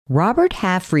Robert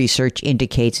Half research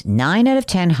indicates 9 out of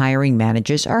 10 hiring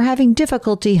managers are having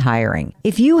difficulty hiring.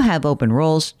 If you have open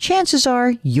roles, chances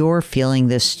are you're feeling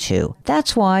this too.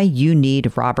 That's why you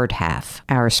need Robert Half.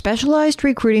 Our specialized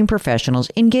recruiting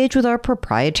professionals engage with our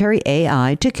proprietary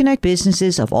AI to connect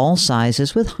businesses of all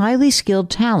sizes with highly skilled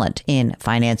talent in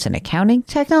finance and accounting,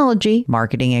 technology,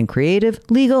 marketing and creative,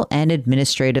 legal and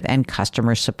administrative, and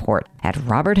customer support. At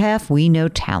Robert Half, we know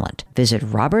talent. Visit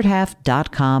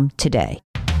roberthalf.com today.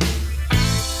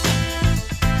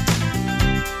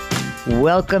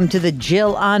 Welcome to the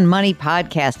Jill on Money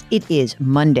podcast. It is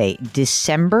Monday,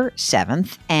 December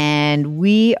 7th, and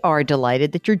we are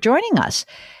delighted that you're joining us.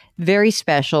 Very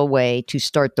special way to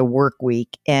start the work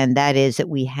week, and that is that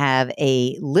we have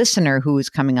a listener who is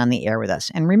coming on the air with us.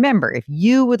 And remember, if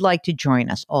you would like to join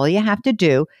us, all you have to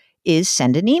do is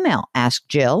send an email. Ask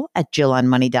Jill at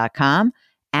jillonmoney.com.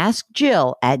 Ask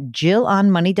Jill at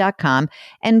jillonmoney.com.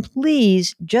 And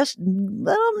please just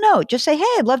let them know. Just say, hey,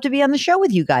 I'd love to be on the show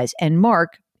with you guys. And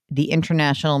Mark, the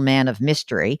international man of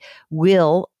mystery,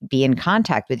 will be in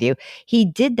contact with you. He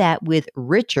did that with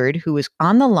Richard, who is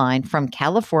on the line from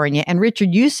California. And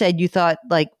Richard, you said you thought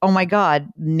like, oh my God,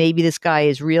 maybe this guy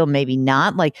is real, maybe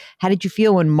not. Like, how did you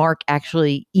feel when Mark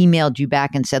actually emailed you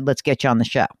back and said, let's get you on the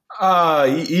show?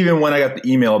 Even when I got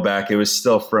the email back, it was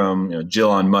still from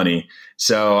Jill on Money.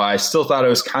 So I still thought it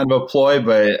was kind of a ploy,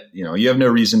 but you have no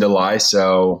reason to lie.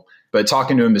 So, but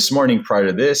talking to him this morning prior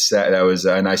to this, that was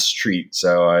a nice treat.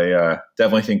 So I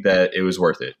definitely think that it was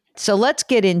worth it. So let's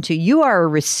get into, you are a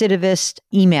recidivist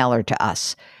emailer to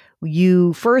us.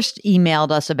 You first emailed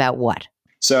us about what?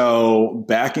 So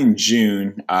back in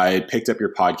June, I picked up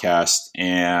your podcast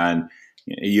and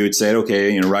you had said,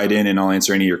 okay, write in and I'll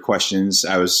answer any of your questions.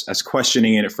 I was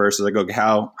questioning it at first. I was like, okay,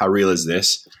 how real is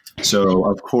this? So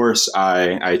of course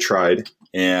I tried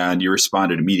and you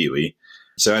responded immediately.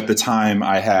 So at the time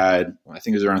I think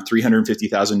it was around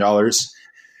 $350,000.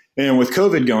 And with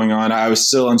COVID going on, I was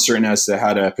still uncertain as to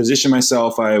how to position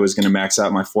myself. I was going to max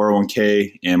out my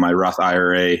 401k and my Roth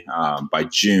IRA by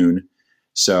June.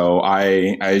 So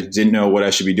I didn't know what I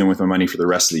should be doing with my money for the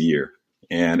rest of the year.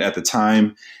 And at the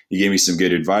time, you gave me some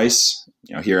good advice.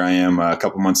 Here I am a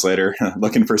couple months later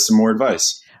looking for some more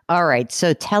advice. All right.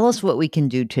 So tell us what we can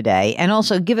do today and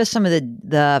also give us some of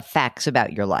the facts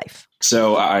about your life.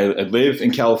 So I live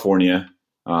in California,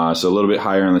 so a little bit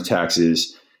higher on the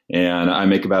taxes, and I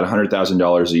make about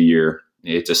 $100,000 a year.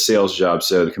 It's a sales job,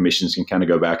 so the commissions can kind of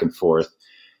go back and forth.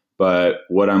 But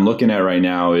what I'm looking at right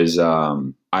now is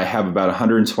I have about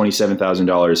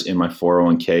 $127,000 in my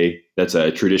 401k. That's a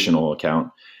traditional account.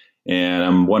 And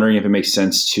I'm wondering if it makes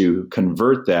sense to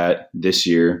convert that this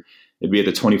year. It'd be at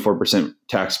the 24%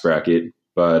 tax bracket,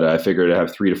 but I figured I'd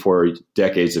have 3 to 4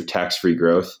 decades of tax-free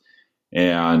growth.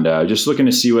 And just looking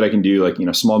to see what I can do, like,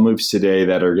 small moves today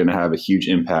that are going to have a huge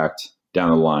impact down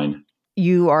the line.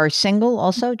 You are single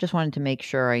also? Just wanted to make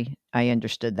sure I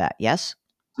understood that. Yes?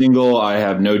 Single. I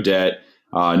have no debt,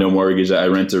 no mortgage. I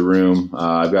rent a room.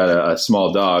 I've got a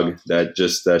small dog that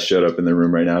just showed up in the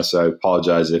room right now. So I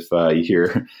apologize if you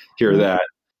hear that.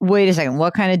 Wait a second.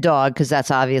 What kind of dog? Because that's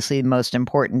obviously the most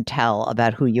important tell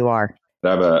about who you are.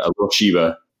 I have a little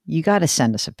Shiba. You got to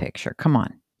send us a picture. Come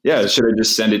on. Yeah. Should I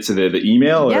just send it to the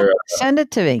email? Yeah, or send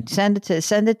it to me. Send it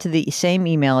to the same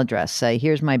email address. Say,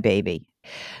 here's my baby.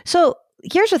 So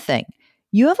here's the thing.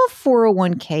 You have a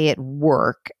 401k at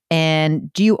work.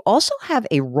 And do you also have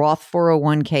a Roth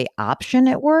 401k option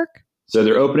at work? So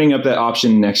they're opening up that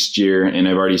option next year, and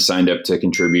I've already signed up to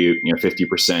contribute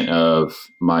 50% of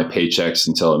my paychecks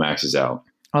until it maxes out.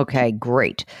 Okay,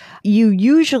 great. You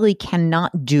usually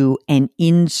cannot do an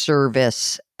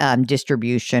in-service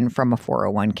distribution from a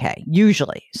 401k,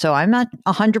 usually. So I'm not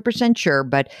 100% sure,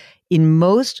 but in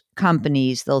most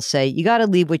companies, they'll say, you got to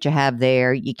leave what you have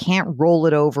there. You can't roll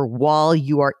it over while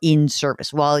you are in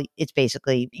service, while it's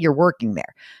basically you're working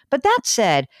there. But that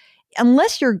said,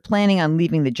 unless you're planning on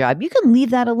leaving the job, you can leave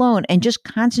that alone and just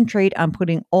concentrate on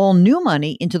putting all new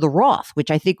money into the Roth,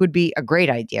 which I think would be a great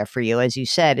idea for you. As you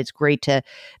said, it's great to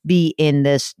be in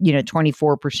this,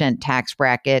 24% tax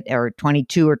bracket or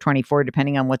 22 or 24,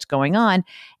 depending on what's going on,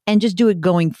 and just do it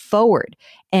going forward.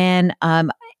 And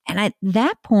at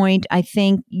that point, I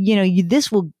think,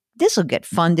 this will get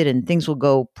funded and things will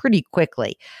go pretty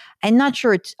quickly. I'm not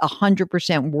sure it's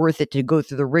 100% worth it to go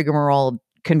through the rigmarole of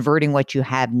converting what you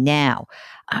have now.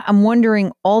 I'm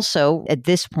wondering also at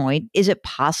this point, is it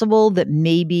possible that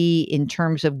maybe in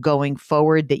terms of going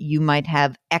forward that you might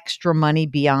have extra money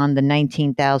beyond the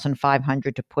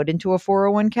 $19,500 to put into a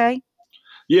 401k?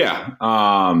 Yeah.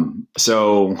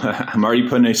 So I'm already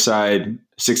putting aside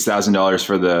 $6,000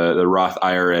 for the Roth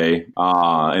IRA.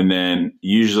 And then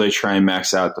usually try and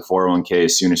max out the 401k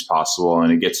as soon as possible.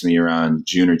 And it gets me around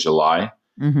June or July.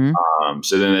 Mm-hmm.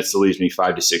 So then that still leaves me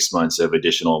 5 to 6 months of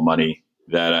additional money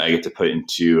that I get to put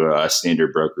into a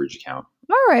standard brokerage account.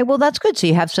 All right. Well, that's good. So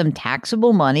you have some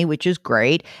taxable money, which is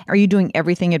great. Are you doing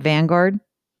everything at Vanguard?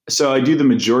 So I do the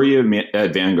majority of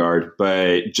at Vanguard,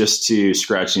 but just to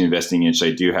scratch the investing itch,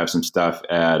 I do have some stuff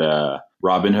at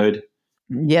Robinhood.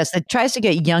 Yes, it tries to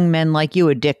get young men like you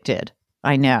addicted.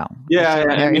 I know. Yeah,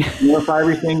 I mean, for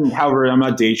everything. However, I'm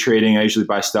not day trading. I usually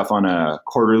buy stuff on a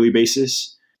quarterly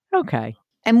basis. Okay.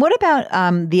 And what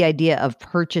about the idea of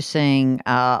purchasing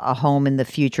a home in the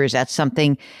future? Is that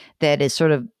something that is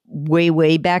sort of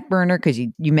way back burner? Because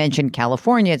you mentioned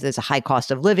California, there's a high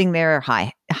cost of living there,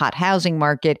 hot housing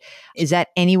market. Is that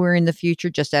anywhere in the future,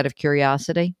 just out of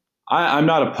curiosity? I'm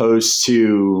not opposed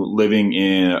to living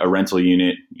in a rental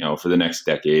unit, for the next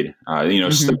decade.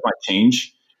 Stuff might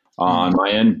change on my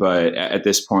end, but at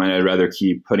this point, I'd rather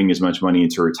keep putting as much money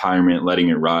into retirement, letting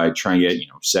it ride, trying to get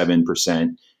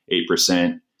 7%,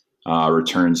 8%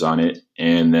 returns on it,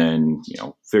 and then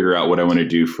figure out what I want to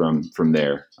do from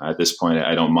there. At this point,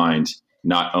 I don't mind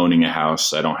not owning a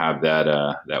house. I don't have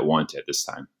that want at this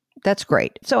time. That's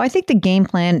great. So I think the game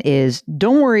plan is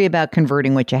don't worry about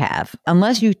converting what you have.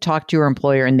 Unless you talk to your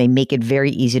employer and they make it very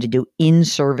easy to do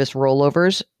in-service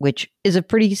rollovers, which is a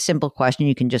pretty simple question.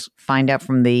 You can just find out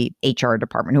from the HR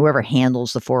department, whoever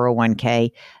handles the 401k.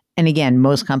 And again,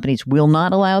 most companies will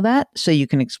not allow that. So you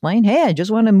can explain, hey, I just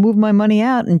want to move my money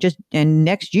out and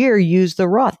next year use the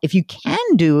Roth. If you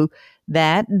can do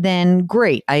that, then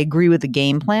great. I agree with the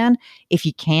game plan. If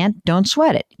you can't, don't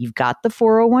sweat it. You've got the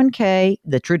 401k,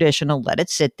 the traditional, let it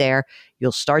sit there.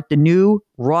 You'll start the new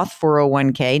Roth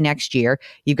 401k next year.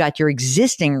 You've got your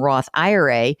existing Roth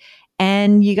IRA,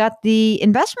 and you got the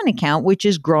investment account, which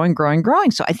is growing.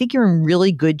 So I think you're in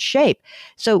really good shape.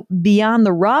 So beyond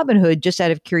the Robinhood, just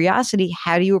out of curiosity,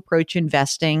 how do you approach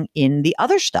investing in the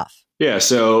other stuff? Yeah.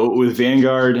 So with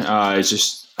Vanguard, I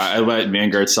let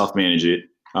Vanguard self-manage it.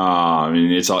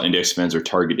 And it's all index funds or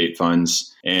target date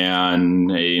funds. And,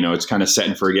 it's kind of set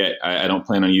and forget. I don't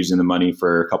plan on using the money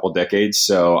for a couple decades.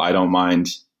 So I don't mind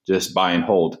just buy and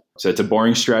hold. So it's a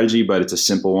boring strategy, but it's a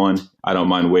simple one. I don't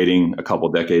mind waiting a couple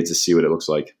decades to see what it looks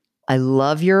like. I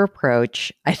love your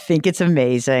approach. I think it's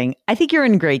amazing. I think you're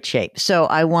in great shape. So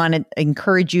I want to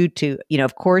encourage you to,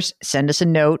 of course, send us a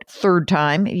note third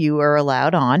time you are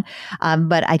allowed on.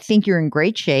 But I think you're in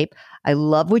great shape. I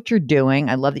love what you're doing.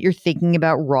 I love that you're thinking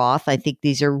about Roth. I think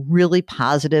these are really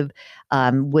positive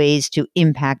ways to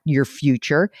impact your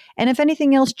future. And if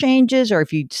anything else changes, or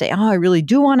if you say, I really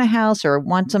do want a house or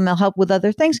want some help with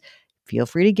other things, feel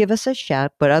free to give us a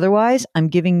shout. But otherwise, I'm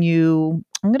giving you,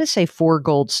 I'm going to say 4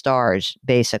 gold stars,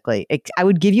 basically. I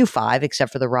would give you 5,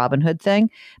 except for the Robinhood thing.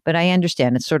 But I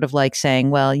understand. It's sort of like saying,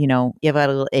 well, you have got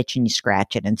a little itch and you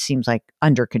scratch it and it seems like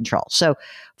under control. So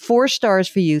 4 stars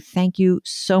for you. Thank you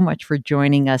so much for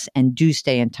joining us, and do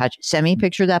stay in touch. Send me a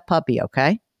picture of that puppy,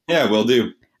 okay? Yeah, will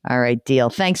do. All right, deal.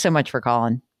 Thanks so much for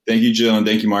calling. Thank you, Jill, and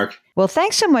thank you, Mark. Well,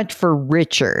 thanks so much for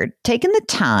Richard taking the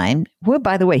time. Well,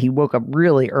 by the way, he woke up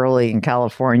really early in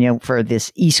California for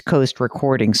this East Coast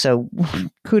recording, so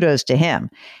kudos to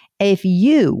him. If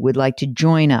you would like to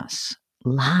join us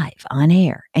live on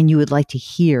air and you would like to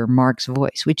hear Mark's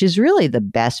voice, which is really the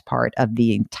best part of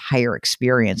the entire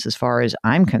experience as far as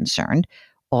I'm concerned,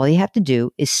 all you have to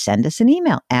do is send us an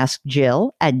email. Ask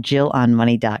Jill at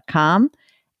jillonmoney.com.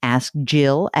 Ask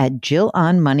Jill at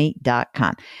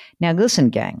jillonmoney.com. Now, listen,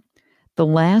 gang, the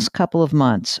last couple of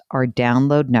months, our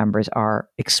download numbers are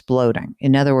exploding.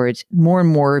 In other words, more and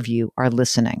more of you are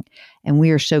listening, and we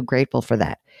are so grateful for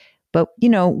that. But,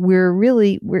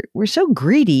 we're so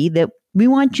greedy that we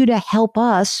want you to help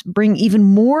us bring even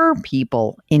more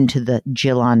people into the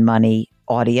Jill on Money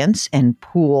audience and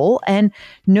pool, and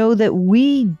know that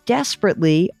we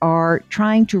desperately are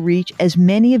trying to reach as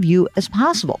many of you as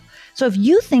possible. So if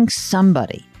you think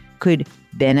somebody could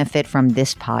benefit from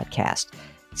this podcast,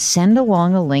 send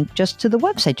along a link just to the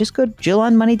website. Just go to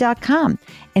jillonmoney.com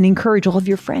and encourage all of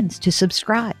your friends to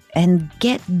subscribe and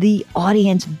get the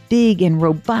audience big and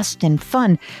robust and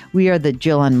fun. We are the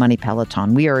Jill on Money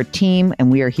Peloton. We are a team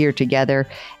and we are here together,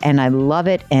 and I love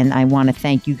it. And I want to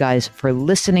thank you guys for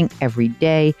listening every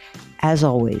day. As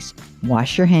always,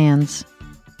 wash your hands,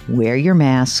 wear your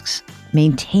masks,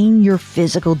 maintain your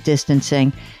physical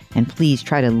distancing, and please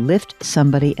try to lift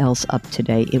somebody else up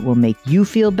today. It will make you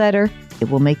feel better. It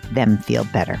will make them feel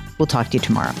better. We'll talk to you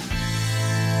tomorrow.